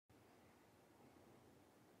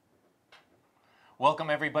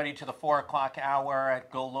Welcome everybody to the 4 o'clock hour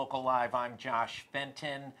at GoLocal Live. I'm Josh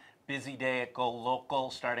Fenton. Busy day at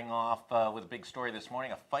GoLocal, starting off with a big story this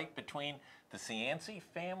morning, a fight between the Cianci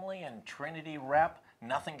family and Trinity Rep.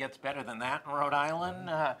 Nothing gets better than that in Rhode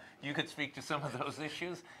Island. You could speak to some of those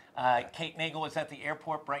issues. Kate Nagel was at the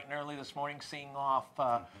airport bright and early this morning, seeing off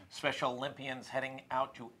Special Olympians heading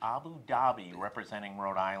out to Abu Dhabi, representing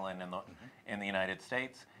Rhode Island in the United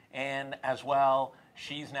States. And as well,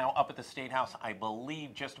 she's now up at the State House, I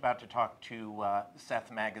believe, just about to talk to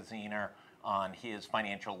Seth Magaziner on his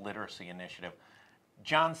financial literacy initiative.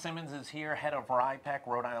 John Simmons is here, head of RIPEC,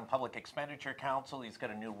 Rhode Island Public Expenditure Council. He's got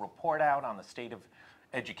a new report out on the state of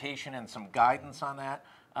education and some guidance on that.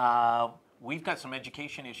 We've got some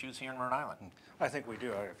education issues here in Rhode Island. I think we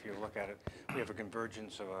do. If you look at it, we have a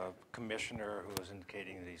convergence of a commissioner who is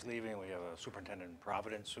indicating that he's leaving. We have a superintendent in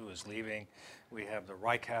Providence who is leaving. We have the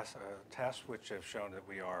RICAS tests, which have shown that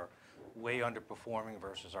we are way underperforming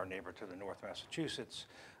versus our neighbor to the north, Massachusetts.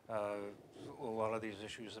 A lot of these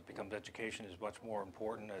issues that becomes education is much more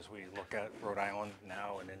important as we look at Rhode Island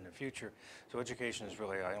now and in the future. So education is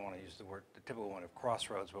really, I don't want to use the word, the typical one of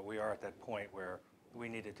crossroads, but we are at that point where we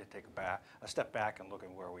needed to take a step back and look at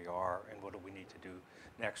where we are and what do we need to do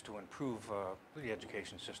next to improve the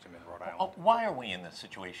education system in Rhode Island. Why are we in this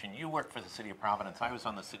situation? You work for the city of Providence. I was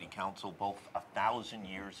on the city council both 1,000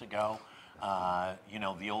 years ago. You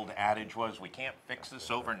know, the old adage was, we can't fix this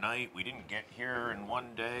overnight. We didn't get here in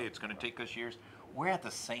one day. It's going to take us years. We're at the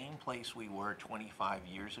same place we were 25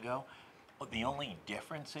 years ago. The only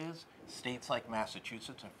difference is states like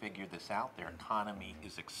Massachusetts have figured this out. Their economy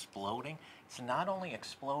is exploding. It's not only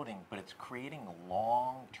exploding, but it's creating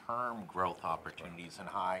long-term growth opportunities and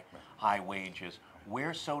high wages.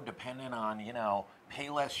 We're so dependent on, you know,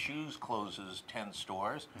 Payless Shoes closes 10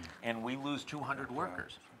 stores and we lose 200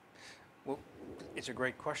 workers. Well, it's a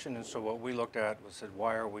great question, and so what we looked at was said,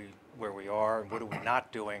 why are we where we are, and what are we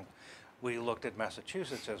not doing? We looked at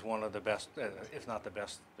Massachusetts as one of the best, if not the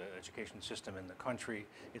best, education system in the country.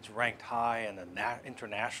 It's ranked high in the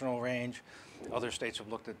international range. Other states have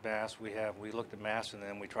looked at Mass. We looked at Mass, and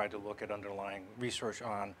then we tried to look at underlying research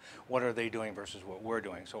on what are they doing versus what we're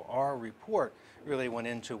doing. So our report really went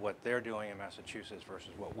into what they're doing in Massachusetts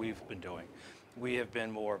versus what we've been doing. We have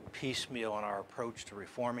been more piecemeal in our approach to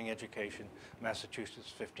reforming education.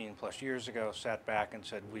 Massachusetts 15 plus years ago sat back and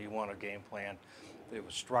said, we want a game plan. It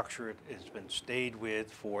was structured, it's been stayed with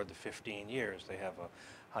for the 15 years. They have a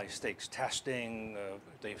high stakes testing,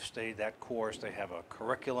 they've stayed that course, they have a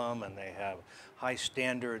curriculum, and they have high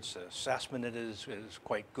standards. The assessment is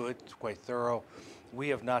quite good, it's quite thorough. We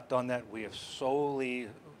have not done that. We have slowly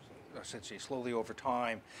over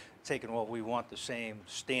time, taken, well, we want the same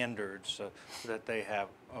standards that they have.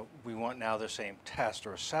 We want now the same test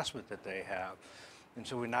or assessment that they have. And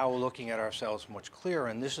so we're now looking at ourselves much clearer,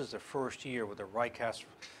 and this is the first year with the RICAS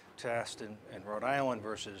test in Rhode Island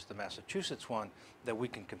versus the Massachusetts one that we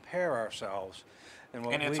can compare ourselves. And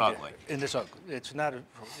it's ugly. And it's ugly. It's not.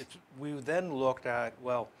 We then looked at,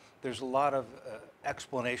 well, there's a lot of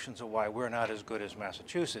explanations of why we're not as good as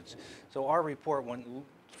Massachusetts. So our report went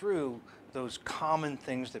through those common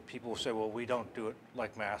things that people say, well, we don't do it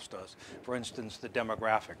like Mass does. For instance, the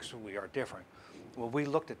demographics, we are different. Well, we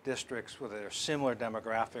looked at districts where there are similar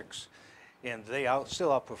demographics, and they still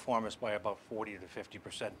outperform us by about 40 to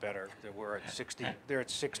 50% better. We're at 60. They're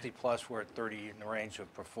at 60 plus. We're at 30 in the range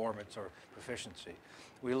of performance or proficiency.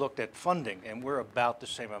 We looked at funding, and we're about the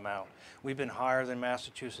same amount. We've been higher than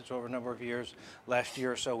Massachusetts over a number of years. Last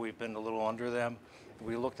year or so, we've been a little under them.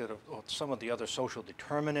 We looked at some of the other social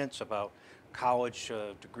determinants about college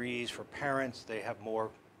degrees for parents. They have more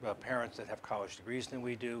parents that have college degrees than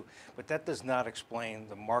we do, but that does not explain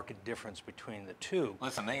the marked difference between the two.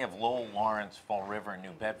 Listen, they have Lowell, Lawrence, Fall River, New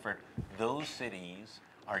Bedford. Those cities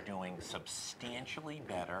are doing substantially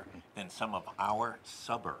better than some of our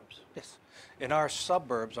suburbs. Yes. In our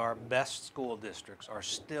suburbs, our best school districts are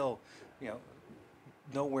still, you know,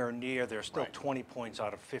 nowhere near. They're still 20 points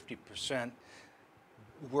out of 50%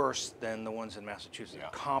 worse than the ones in Massachusetts,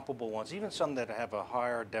 comparable ones, even some that have a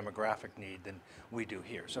higher demographic need than we do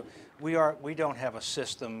here. So we don't have a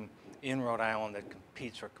system in Rhode Island that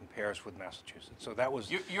competes or compares with Massachusetts. So that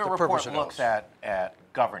was your report looks at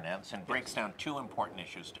governance and breaks down two important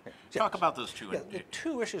issues. Talk about those two. The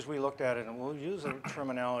two issues we looked at, and we'll use a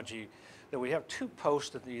terminology that we have two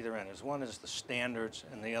posts at either end. One is the standards,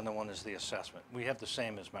 and the other one is the assessment. We have the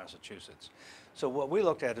same as Massachusetts. So what we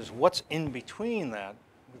looked at is what's in between that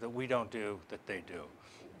we don't do that they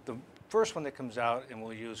do. first one that comes out, and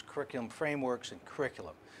we'll use curriculum frameworks and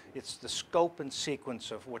curriculum. It's the scope and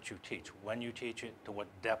sequence of what you teach, when you teach it, to what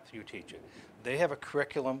depth you teach it. They have a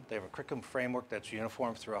curriculum framework that's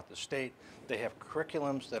uniform throughout the state. They have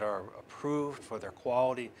curriculums that are approved for their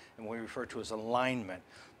quality and what we refer to as alignment.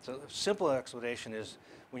 So a simple explanation is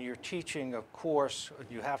when you're teaching a course,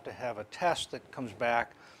 you have to have a test that comes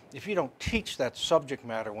back. If you don't teach that subject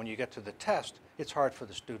matter when you get to the test, it's hard for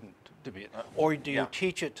the student to be it. Or do you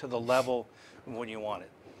teach it to the level when you want it?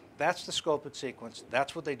 That's the scope and sequence.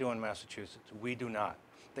 That's what they do in Massachusetts. We do not.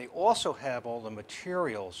 They also have all the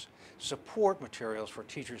materials, support materials for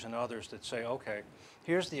teachers and others that say, okay,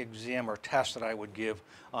 here's the exam or test that I would give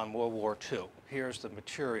on World War II. Here's the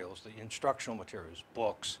materials, the instructional materials,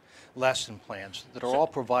 books, lesson plans that are all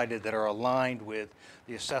provided that are aligned with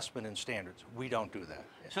the assessment and standards. We don't do that.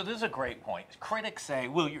 So this is a great point. Critics say,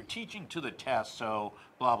 well, you're teaching to the test, so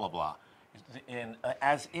blah, blah, blah. And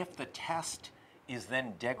as if the test is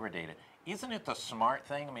then degraded. Isn't it the smart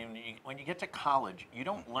thing? I mean, when you get to college, you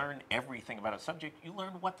don't learn everything about a subject. You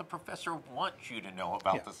learn what the professor wants you to know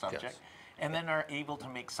about the subject, and then are able to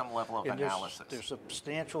make some level of analysis. There's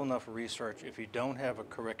substantial enough research. If you don't have a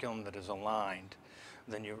curriculum that is aligned,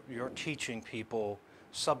 then you're teaching people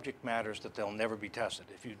subject matters that they'll never be tested.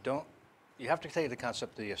 If you don't, you have to take the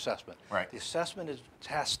concept of the assessment. Right. The assessment is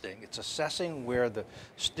testing. It's assessing where the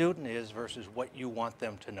student is versus what you want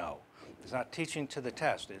them to know. It's not teaching to the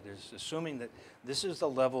test. It is assuming that this is the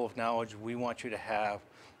level of knowledge we want you to have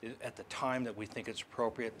at the time that we think it's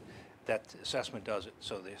appropriate. That assessment does it.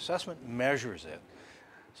 So the assessment measures it.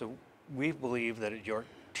 So we believe that you're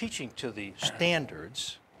teaching to the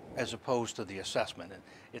standards as opposed to the assessment.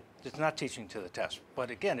 And it's not teaching to the test.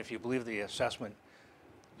 But again, if you believe the assessment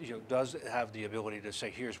does have the ability to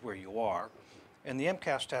say, here's where you are. And the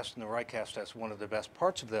MCAS test and the RIPEC test, one of the best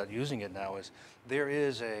parts of that, using it now, is there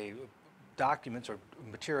is a documents or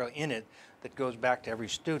material in it that goes back to every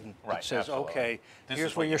student that says, okay,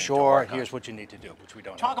 here's where you're short, here's what you need to do, which we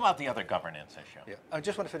don't Talk about the other governance issue. Yeah, I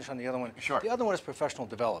just want to finish on the other one. Sure. The other one is professional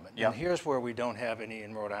development. And here's where we don't have any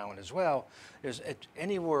in Rhode Island as well, is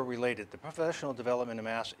anywhere related. The professional development in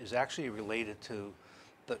Mass is actually related to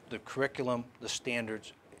the curriculum, the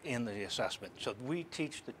standards, in the assessment. So we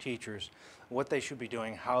teach the teachers what they should be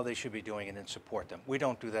doing, how they should be doing it, and support them. We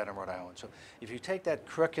don't do that in Rhode Island. So if you take that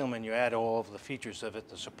curriculum and you add all of the features of it,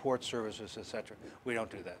 the support services, et cetera, we don't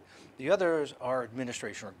do that. The others, our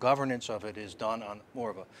administration or governance of it is done on more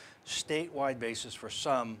of a statewide basis for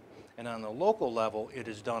some, and on the local level, it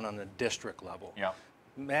is done on the district level. Yeah.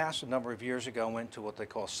 Mass, a number of years ago, went to what they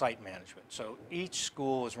call site management. So each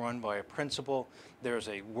school is run by a principal. There's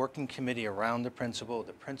a working committee around the principal.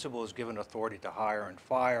 The principal is given authority to hire and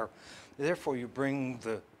fire. Therefore, you bring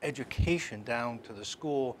the education down to the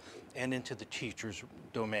school and into the teacher's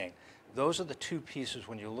domain. Those are the two pieces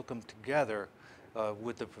when you look them together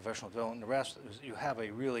with the professional development and the rest. You have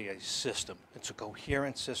really a system. It's a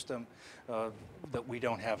coherent system that we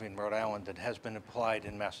don't have in Rhode Island that has been applied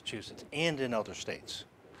in Massachusetts and in other states.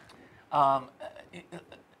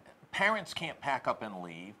 Parents can't pack up and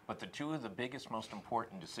leave, but the two of the biggest, most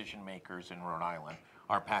important decision makers in Rhode Island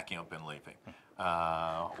are packing up and leaving.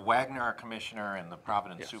 Wagner, our commissioner, and the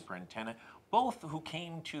Providence superintendent, both who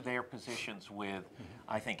came to their positions with,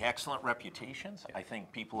 I think, excellent reputations. I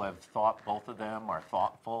think people have thought both of them are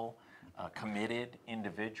thoughtful, committed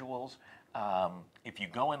individuals. If you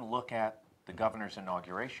go and look at the governor's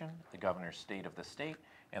inauguration, the governor's state of the state,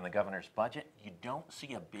 and the governor's budget, you don't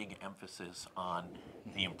see a big emphasis on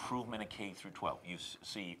the improvement of K through 12. You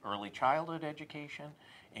see early childhood education,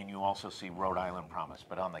 and you also see Rhode Island Promise.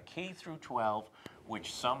 But on the K through 12,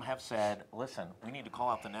 which some have said, listen, we need to call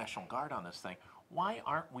out the National Guard on this thing, why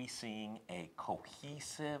aren't we seeing a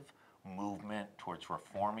cohesive movement towards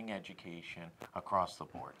reforming education across the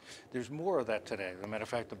board? There's more of that today. As a matter of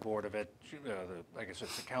fact, the Board of I guess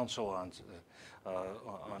it's the Council on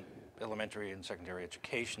Elementary and Secondary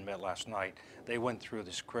Education met last night. They went through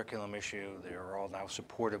this curriculum issue. They are all now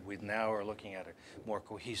supportive. We now are looking at a more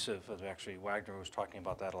cohesive, actually Wagner was talking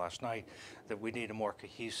about that last night, that we need a more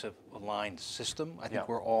cohesive, aligned system. I think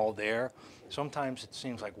we're all there. Sometimes it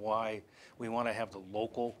seems like why we want to have the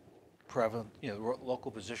local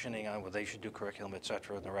local positioning on what they should do, curriculum, et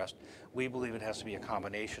cetera, and the rest. We believe it has to be a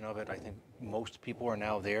combination of it. I think most people are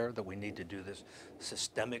now there that we need to do this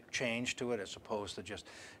systemic change to it as opposed to just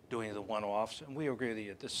doing the one-offs. And we agree with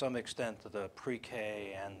you to some extent that the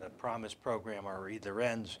pre-K and the Promise program are either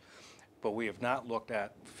ends. but we have not looked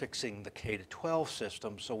at fixing the K-12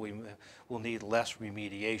 system, so we will need less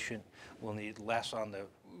remediation, we'll need less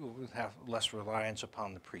we'll have less reliance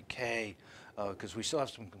upon the pre-K, because we still have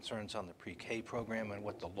some concerns on the pre-K program and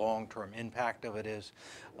what the long-term impact of it is.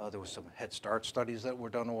 There was some Head Start studies that were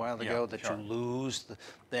done a while ago that sure. you lose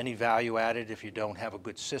any value added if you don't have a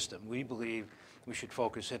good system. We believe we should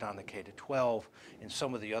focus in on the K-12, and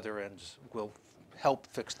some of the other ends will help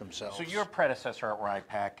fix themselves. So your predecessor at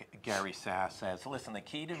RIPEC, Gary Sass, says, listen, the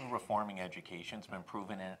key to reforming education has been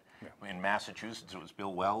proven in Massachusetts. It was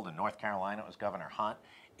Bill Weld. In North Carolina, it was Governor Hunt.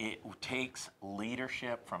 It takes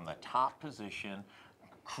leadership from the top position,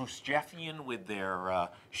 Khrushchevian with their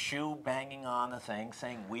shoe banging on the thing,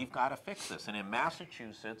 saying, we've got to fix this. And in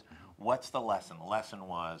Massachusetts, what's the lesson? The lesson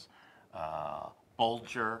was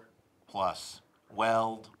Bulger plus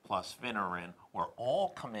Weld plus Finneran were all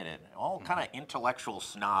committed, all kind of intellectual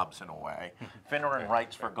snobs in a way. Finneran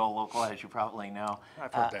writes for GoLocal, as you probably know.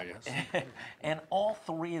 I've heard that, yes. And all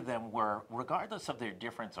three of them were, regardless of their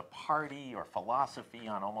difference of party or philosophy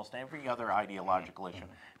on almost every other ideological issue,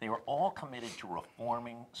 they were all committed to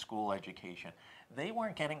reforming school education. They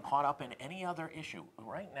weren't getting caught up in any other issue.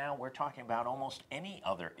 Right now, we're talking about almost any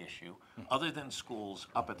other issue other than schools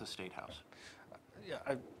up at the State House.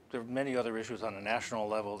 Yeah, there are many other issues on a national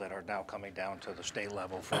level that are now coming down to the state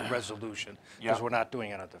level for resolution, because we're not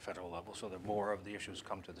doing it at the federal level, so that more of the issues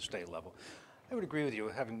come to the state level. I would agree with you,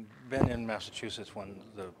 having been in Massachusetts when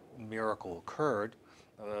the miracle occurred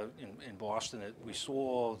in Boston, we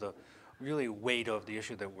saw the really weight of the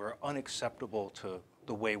issue that were unacceptable to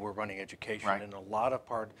the way we're running education. Right. And a lot of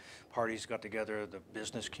parties got together. The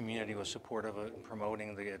business community was supportive of it and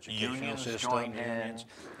promoting the educational Unions system. joined in.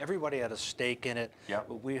 Everybody had a stake in it. Yep.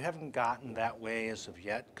 But we haven't gotten that way as of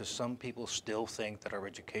yet, because some people still think that our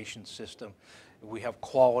education system, we have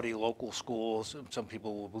quality local schools. Some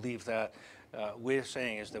people will believe that. We're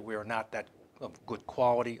saying is that we are not that of good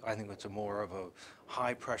quality. I think it's more of a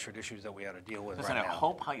high-pressured issue that we have to deal with Listen, right at now.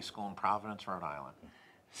 Hope High School in Providence, Rhode Island,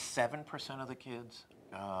 7% of the kids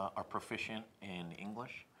are proficient in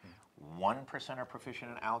English, 1% are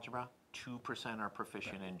proficient in algebra, 2% are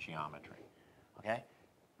proficient in geometry. Okay?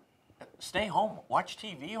 Stay home, watch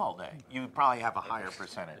TV all day. You probably have a higher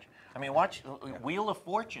percentage. I mean, watch Wheel of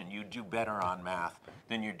Fortune, you do better on math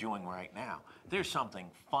than you're doing right now. There's something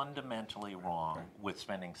fundamentally wrong with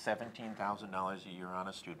spending $17,000 a year on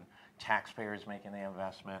a student, taxpayers making the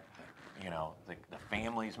investment, you know, the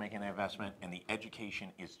families making the investment, and the education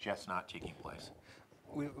is just not taking place.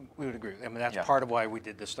 We would agree. I mean, that's part of why we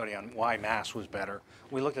did this study on why Mass was better.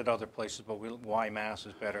 We looked at other places, but why Mass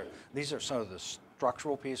is better. These are some of the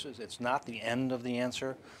structural pieces. It's not the end of the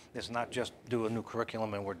answer. It's not just do a new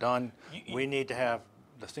curriculum and we're done. We need to have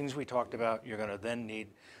the things we talked about. You're going to then need,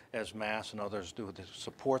 as Mass and others do, the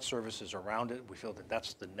support services around it. We feel that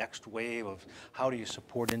that's the next wave of how do you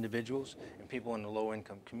support individuals, and people in the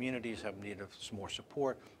low-income communities have need of some more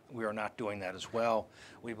support. We are not doing that as well.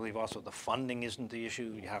 We believe also the funding isn't the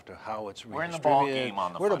issue. You have to how it's redistributed. We're in the ball game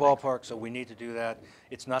on the We're in the funding. ballpark, so we need to do that.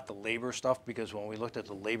 It's not the labor stuff, because when we looked at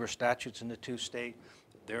the labor statutes in the two states,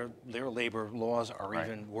 their labor laws are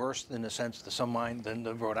even worse in the sense to some mind than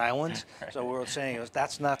the Rhode Island's. So what we're saying is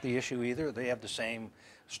that's not the issue either. They have the same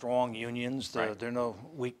strong unions. They're no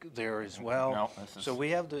weak there as well. No, so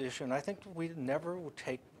we have the issue, and I think we never would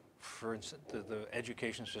take, for instance, the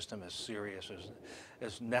education system as serious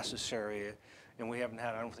as necessary, and we haven't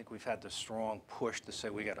had. I don't think we've had the strong push to say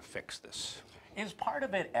we got to fix this. Is part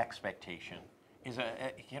of it expectation?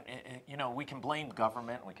 You know, we can blame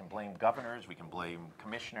government, we can blame governors, we can blame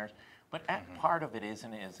commissioners, but part of it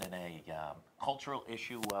isn't a cultural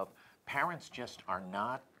issue of parents just are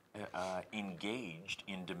not engaged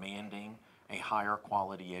in demanding a higher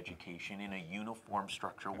quality education in a uniform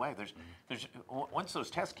structured way. Once those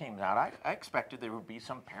tests came out, I expected there would be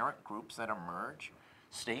some parent groups that emerge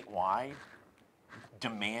statewide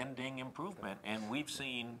demanding improvement, and we've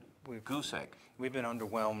seen goose egg. We've been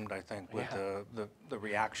underwhelmed, I think, with the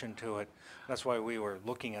reaction to it. That's why we were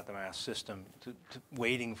looking at the Mass system,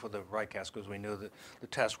 waiting for the right test, because we knew that the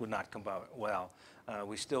test would not come out well.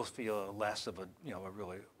 We still feel less of a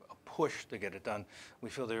really push to get it done. We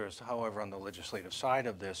feel there is, however, on the legislative side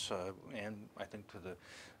of this, and I think to the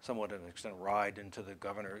somewhat an extent ride into the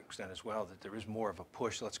governor extent as well, that there is more of a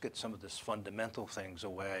push. Let's get some of this fundamental things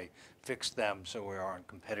away, fix them so we are on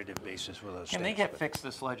competitive basis with those states. Can they get fixed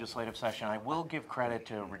this legislative session? I will give credit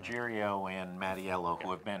to Ruggiero and Mattiello, who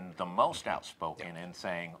have been the most outspoken in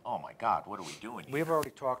saying, oh my God, what are we doing here? We've already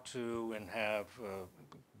talked to and have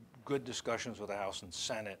good discussions with the House and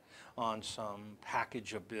Senate on some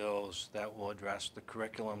package of bills that will address the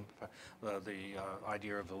curriculum, the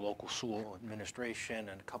idea of the local school administration,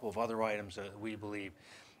 and a couple of other items that we believe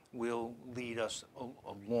will lead us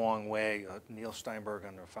a long way. Neil Steinberg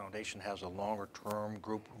and the foundation has a longer-term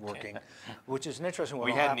group working, which is an interesting one.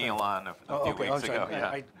 We had Neil on a few weeks ago.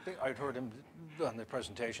 Yeah. I'd heard him on the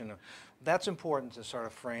presentation. That's important to sort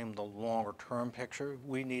of frame the longer-term picture.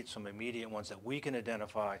 We need some immediate ones that we can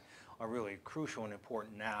identify are really crucial and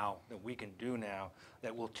important now, that we can do now,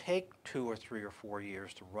 that will take 2 or 3 or 4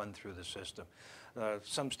 years to run through the system.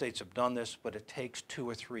 Some states have done this, but it takes 2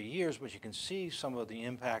 or 3 years, but you can see some of the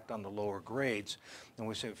impact on the lower grades. And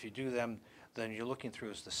we say if you do them, then you're looking through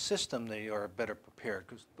as the system, they are better prepared.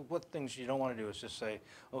 Because what things you don't want to do is just say,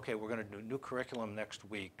 okay, we're going to do new curriculum next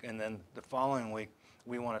week, and then the following week,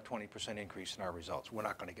 we want a 20% increase in our results. We're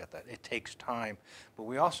not going to get that. It takes time. But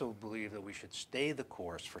we also believe that we should stay the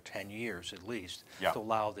course for 10 years at least to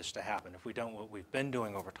allow this to happen. If we don't, what we've been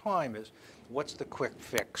doing over time is, what's the quick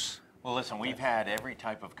fix? Well, listen, we've had every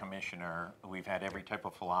type of commissioner. We've had every type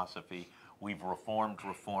of philosophy. We've reformed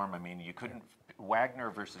reform. I mean, you couldn't, Wagner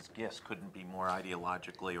versus Gist couldn't be more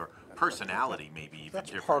ideologically or personality maybe even That's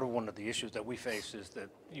different. part of one of the issues that we face is that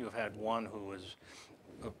you have had one who is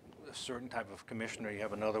a certain type of commissioner, you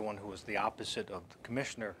have another one who is the opposite of the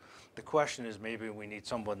commissioner. The question is maybe we need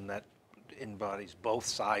someone that embodies both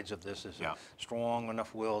sides of this, is strong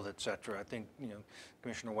enough willed, et cetera. I think,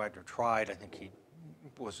 Commissioner Wagner tried. I think he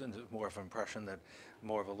was more of an impression that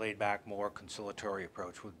more of a laid-back, more conciliatory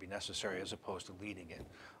approach would be necessary as opposed to leading it.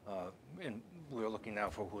 And we're looking now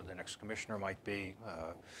for who the next commissioner might be.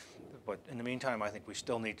 But in the meantime, I think we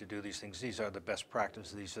still need to do these things. These are the best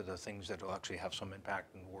practices. These are the things that will actually have some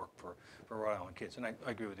impact and work for Rhode Island kids. And I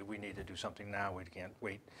agree with you. We need to do something now. We can't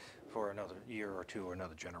wait for another year or two or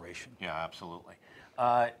another generation. Yeah, absolutely.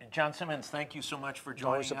 John Simmons, thank you so much for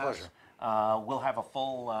joining us. It's a pleasure. We'll have a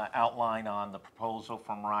full outline on the proposal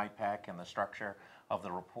from RIPEC and the structure of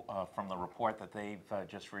the from the report that they've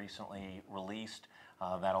just recently released.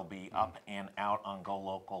 That'll be up and out on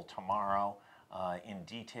GoLocal tomorrow in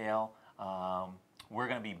detail. We're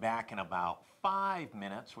going to be back in about 5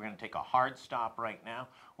 minutes. We're going to take a hard stop right now.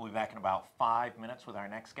 We'll be back in about 5 minutes with our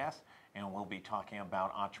next guest, and we'll be talking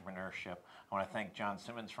about entrepreneurship. I want to thank John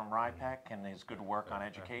Simmons from RIPEC and his good work on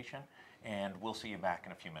education, and we'll see you back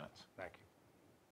in a few minutes. Thank you.